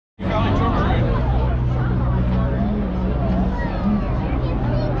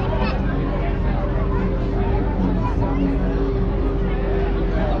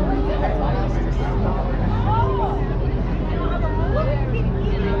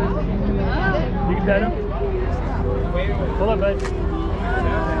Pet him? Hold up, bud.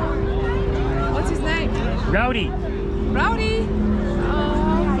 What's his name? Rowdy. Rowdy?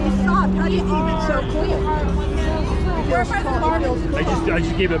 He's soft. How do you keep it so cool? I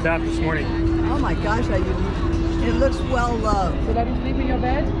just gave it a bath this morning. Oh my gosh, it looks well loved. Should I sleep in your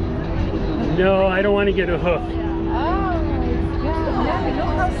bed? No, I don't want to get a hoof. Oh, yeah,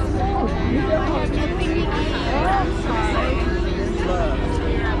 look how small.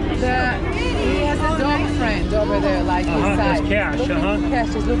 He has a dog friend over there, like his side. That's Cash,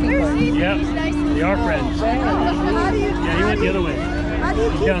 Cash is looking for him. Yep, they are friends. How do you, Yeah, he went the other way. how do you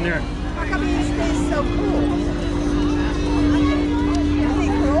He's keep, down there. how come he stays so cool? Is he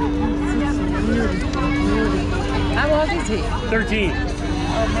cool? How old is he? 13.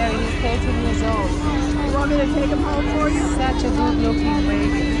 Oh, Mary, he's 13 years old. You want me to take him home for you? Such a good looking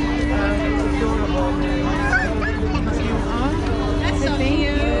baby. He's adorable. That's so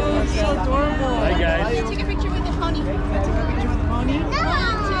cute. So adorable. Hi, guys. Take a picture with the pony. Take a picture with the pony? No.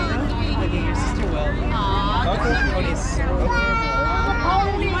 Okay, your sister will. Aww. Okay. The pony is so adorable. Oh,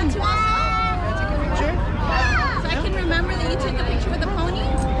 you want to also? Take a picture? So I can remember that you took a picture with the pony?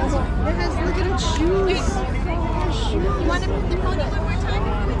 It has, look at its shoes. You want to put the pony one more time?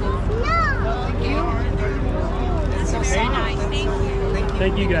 No. Thank you. That's so nice. Thank you.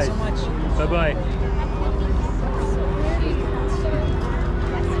 Thank you guys. So much. Bye-bye.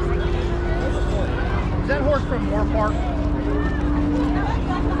 Is that horse from Moore Park?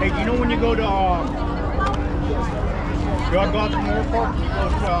 Hey, you know when you go to, you go out to Moore Park, you go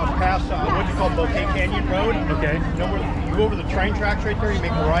past, what do you call Bouquet Canyon Road? Okay. You know where you go over the train tracks right there, you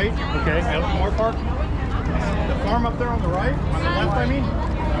make a right. Okay. Out to Moore Park. The farm up there on the right, on the left, I mean,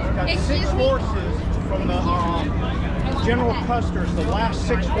 got 6 horses from the General Custer's, the last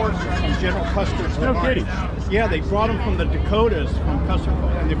 6 horses from General Custer's. No kidding. Yeah, they brought them from the Dakotas, from Custer,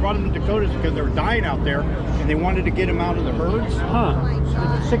 and they brought them to Dakotas because they were dying out there, and they wanted to get them out of the herds. Huh. So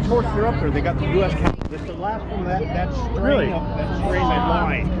the 6 horses are up there. They got the U.S. cattle. This is the last one that strain, Really? that strain, that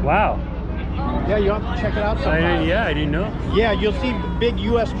line. Wow. Yeah, you have to check it out sometime. Yeah, I didn't know. Yeah, you'll see big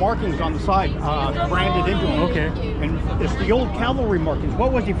U.S. markings on the side, branded into them. Okay. And it's the old cavalry markings.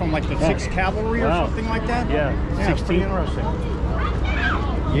 What was he from, like the 6th Cavalry or Wow. something like that? Yeah, It's pretty 16. interesting.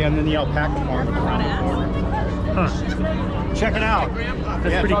 Yeah, and then the alpaca farm is around the corner. Huh. Check it out.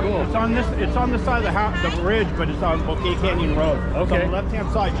 That's pretty it's cool. It's on this. It's on the side of the house, the ridge, but it's on Bouquet Canyon Road. It's Okay. on the left-hand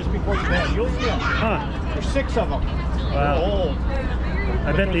side, just before you head. You'll see them. Huh. There's 6 of them. Wow. They're old.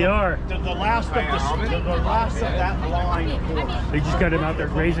 I bet they are. They're the last of that line of horse. They just got him out there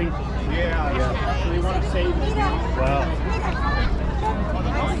grazing. Yeah. So they want to save it. Wow.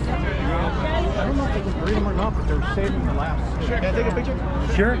 I don't know if they can breed them or not, but they're saving the last. Can I take a picture?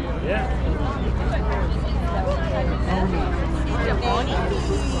 Sure. Yeah.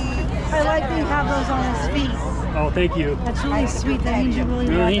 I like that you have those on his feet. Oh, thank you. That's really sweet. That means you really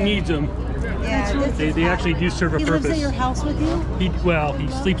Well, love he it. needs them. Yeah, this They is actually do serve a He lives purpose. at your house with you? He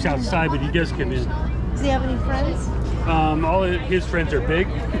sleeps outside, but he does come in. Does he have any friends? All of his friends are big.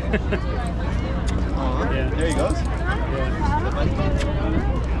 Yeah. There you go.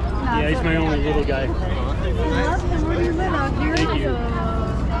 Yeah, he's my only little guy. I love him. Where do you live out here? Thank you.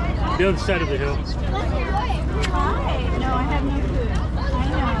 The other side of the hill. Hi. No, I have no food.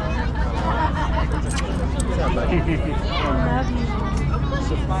 I love you.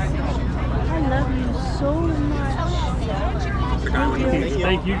 I love you so much.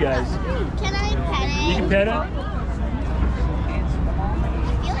 Thank you guys. Can I pet it? You can pet it? I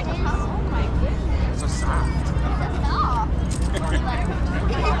feel like a puzzle. Oh my goodness. So soft.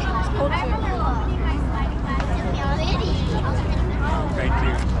 Thank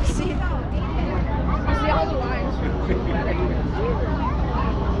you. See all the lines.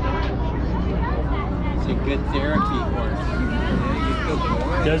 It's a good therapy horse. Yeah, you feel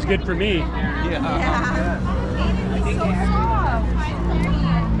good. Does good for me. Yeah.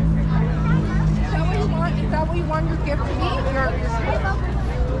 Is that what you want your gift to be?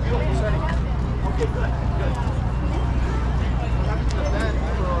 Okay, good.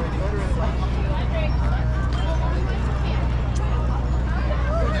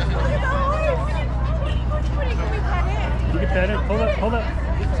 You can pet it. Hold up, hold up.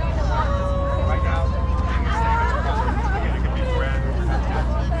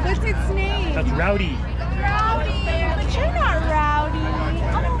 What's its name? That's Rowdy. Rowdy. But you're not Rowdy.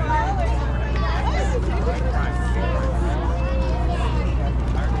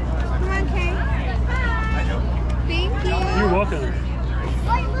 Come on,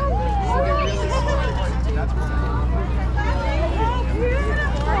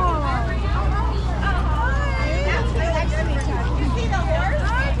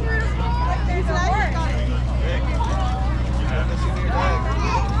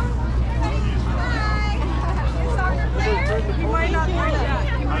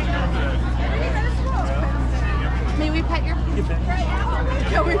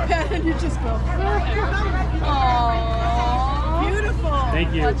 And you just go. Aww. Beautiful.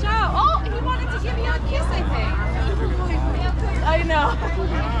 Thank you. Watch out. Oh, he wanted to give you a kiss, I think. I know.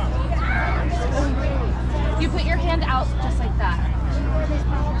 You put your hand out just like that.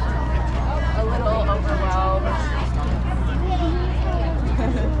 A little overwhelmed.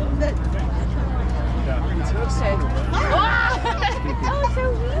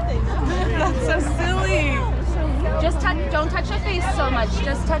 That's so silly. Just touch, don't touch the face so much.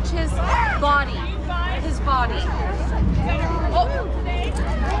 Just touch his body. His body. Oh.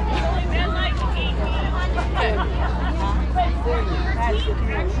 Good.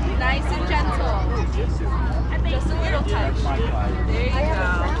 Nice and gentle. Just a little touch. There you go.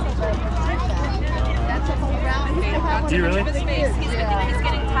 That's a whole round face. That's Do you really? his face. He's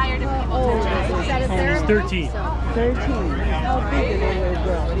getting tired of people touching. Is that a He's therapy? 13. 13. How big is it?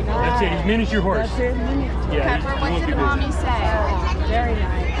 That's it. He's miniature horse. That's it? Yeah. Pepper, what did mommy say? Very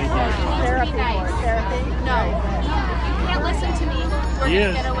nice. Therapy. Nice. Therapy? No, you can't listen to me. We're He gonna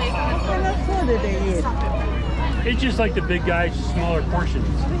is. get away from the Well, that's what it is. It's just like the big guys, just smaller portions.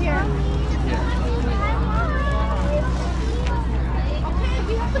 Yeah.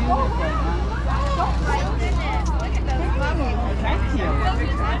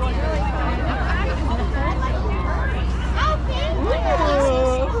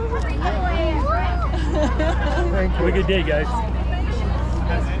 Have a good day, guys.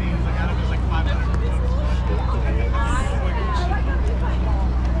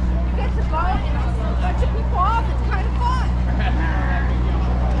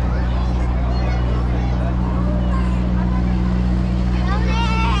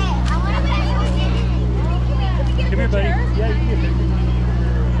 Come here, buddy. Yeah, you can.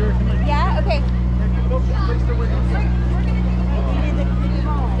 Sure, come on. Yeah, okay.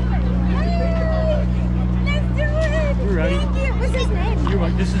 Let's do it. You're Rowdy. Thank you. What's his name? You're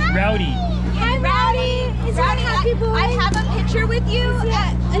right. This is Rowdy. Hi, Rowdy. Is that a happy boy? I have a picture with you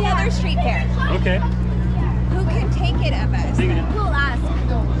at another street fair. Okay. Who can take it of us? Take it. Who'll ask?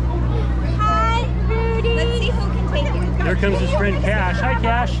 Hi, Rudy. Let's see who can take it. There comes his friend Cash. Hi,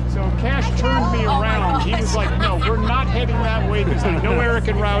 Cash. So Cash turned me around. He was like, no, we're not heading that way because I know Eric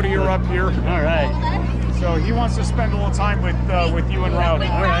and Rowdy are up here. All right. So he wants to spend a little time with you and Rowdy.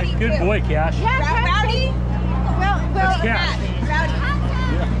 All right. Good boy, Cash. Rowdy? Well, That's Cash. Rowdy.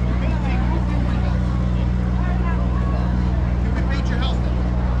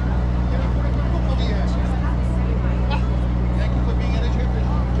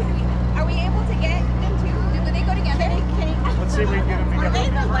 Are we able to get them to? Do they go together? Let's see if we can get them Are they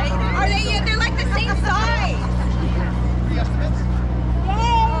together. the light? Are they? Yeah, they're like the same size. Yay!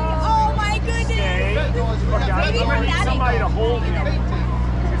 Oh my goodness! Okay. Okay, I'm Maybe gonna her need daddy. somebody to hold him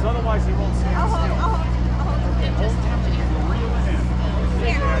because otherwise he won't stand I'll hold. still. I'll hold. Hold him and reel him in.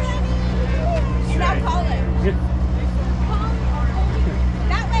 Here. Now call him.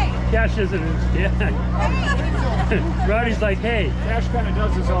 That way. Cash doesn't understand. Rowdy's like, hey. Cash kind of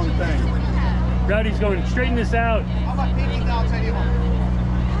does his own thing. Rowdy's going, straighten this out. How about peeking outside you?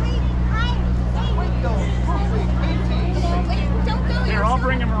 Don't go. Here, I'll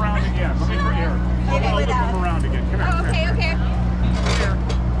bring him around again. Let me bring here. I'll look him around again. Come here. Oh, okay, okay. Here.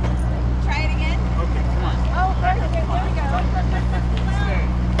 Try it again. Okay, come on. Oh, perfect. There we go. Stay.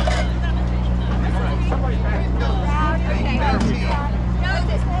 Somebody back. Okay. There we go. No,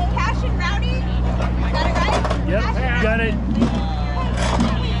 this Cash and Rowdy. Got it right? Yep, Cash and got it.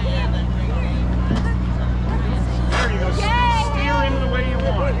 There you go. Yay! Steer him the way you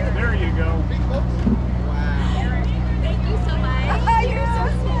want. There you go. Thank you so much. Oh, you're so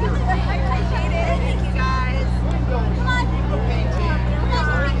sweet. I appreciate it. Thank you guys. Come on.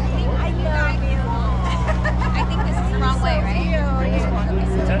 I think this is the wrong way, right?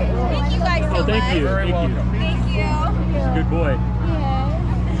 Thank you guys so Oh, thank much. you. Very Thank you. welcome. Thank you. He's a good boy.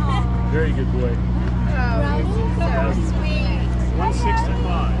 Very good boy. So sweet.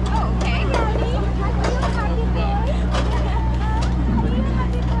 165. Oh, okay.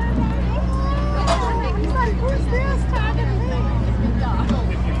 Who's this?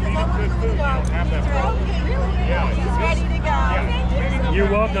 If you feed him good food, you don't have that problem. Yeah, He's ready to go. Yeah, cleaning up You're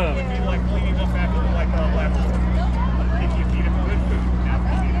after- welcome. It'd be like cleaning up after like a leftover. If you feed him good food, now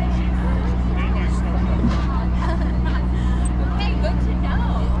feed him cheap food, then you smoke them. Hey, good to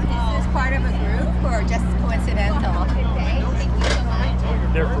know. Is this part of a group or just coincidental? Thank you so much.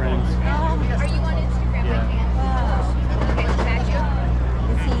 They're friends. Are you on Instagram? Yeah. Okay, let's add you.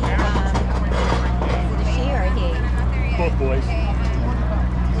 Is he or he? Both boys.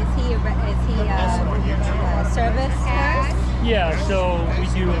 Is he service nurse? Yeah, so we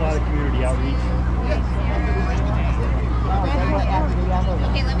do a lot of community outreach.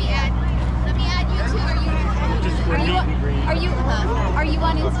 Okay, let me add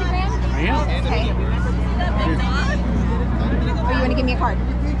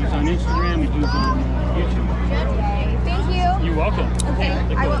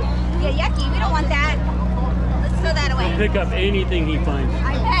get yucky. We don't want that. Let's throw that away. He'll pick up anything he finds.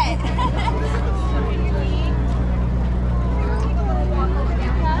 I bet.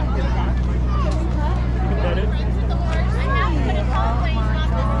 Pet it.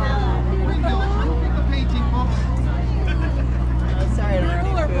 Sorry,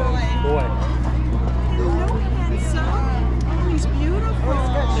 Boy. he's beautiful.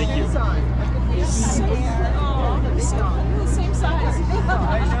 Thank you. He's so same size.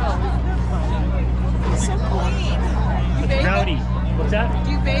 He's so clean. You bathe Rowdy. him? What's that?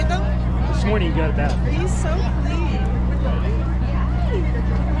 Do you bathe him? This morning you got a bath. He's so clean.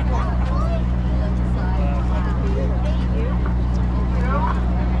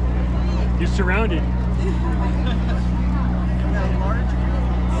 You're surrounded.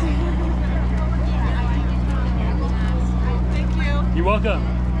 Thank you. You're welcome.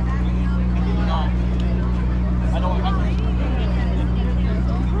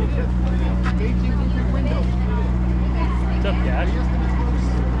 What's up, Dad?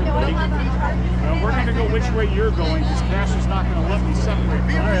 Buddy? We're going to go which way you're going because Cash is not going to let me separate.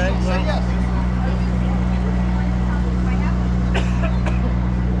 All right, well.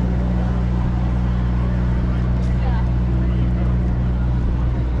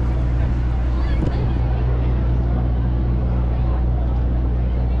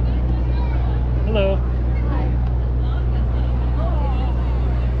 Hello.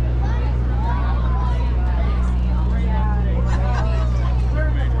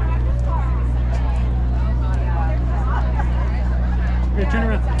 Here, turn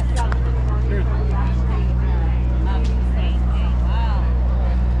around. Here.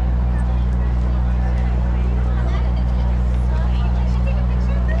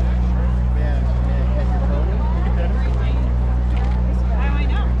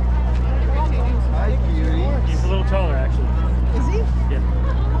 Hi, cutie. He's a little taller, actually. Is he? Yeah.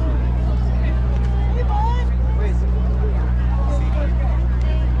 Hey, bud. Wait.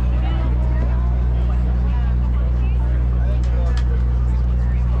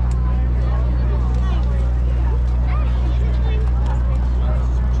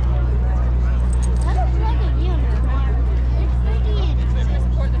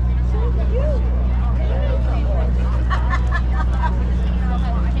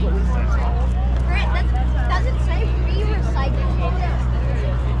 Grant, does it say free recycling?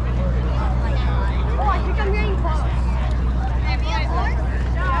 Oh, I think I'm getting close.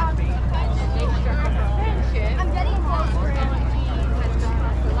 I'm getting close.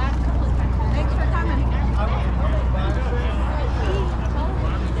 Thanks for coming.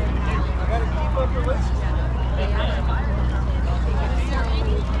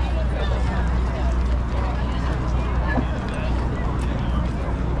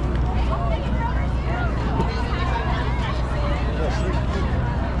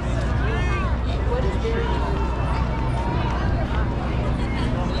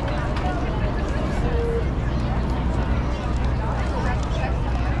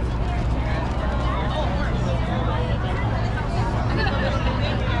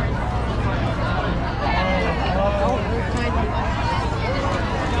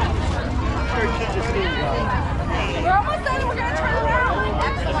 We're almost done. We're going to turn around.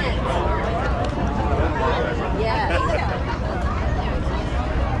 Excellent. Yes.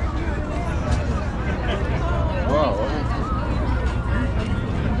 Wow.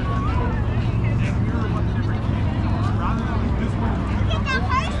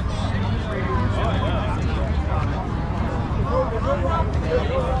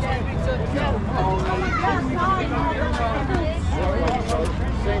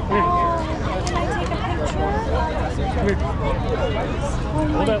 Come here.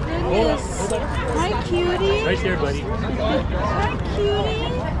 Hold up. Hold up. Hold up. Hi, cutie. Right there, buddy. Hi,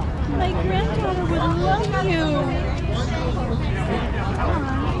 cutie. My granddaughter would love you.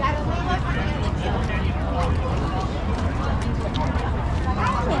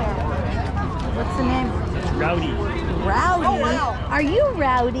 What's the name? Rowdy. Rowdy. Oh, wow. Are you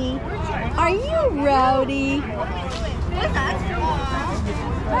Rowdy? Are you Rowdy?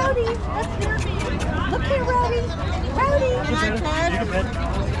 Rowdy. Look here, Rowdy. Rowdy. You can pet.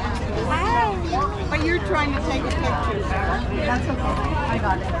 Hi. But you're trying to take a picture. That's okay. I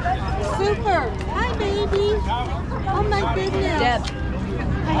got it. Super. Hi, baby. Oh, my goodness. Deb.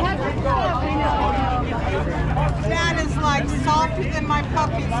 I have that is like softer than my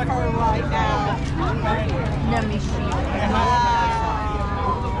puppy's fur right now. Let me see.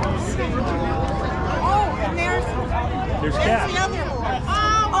 Oh, and there's Cat. the other one.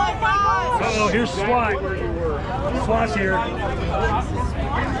 Oh my gosh. Uh oh, here's SWAT. SWAT's here.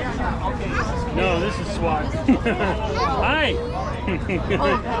 No, this is SWAT. Hi. You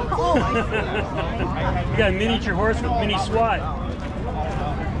got a miniature horse with mini SWAT.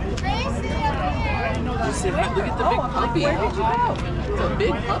 Just say, look at the big puppy. Where did you go? It's a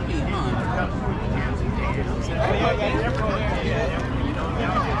big puppy, huh?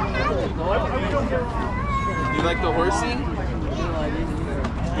 You like the horsey?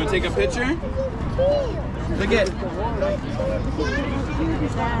 You want to take a picture? Look at.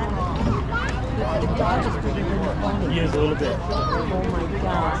 He is a little bit. Oh my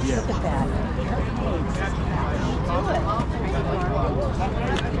gosh, look at that.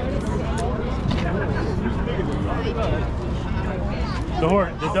 The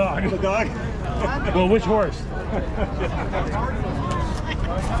horse, the dog. The dog? Well, which horse?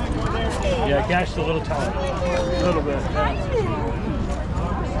 Yeah, Cash's a little taller. A little bit.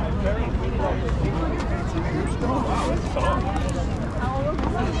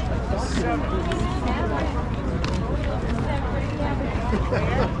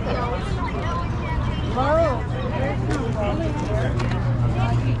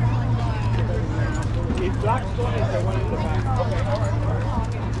 Black stone is the one in the back.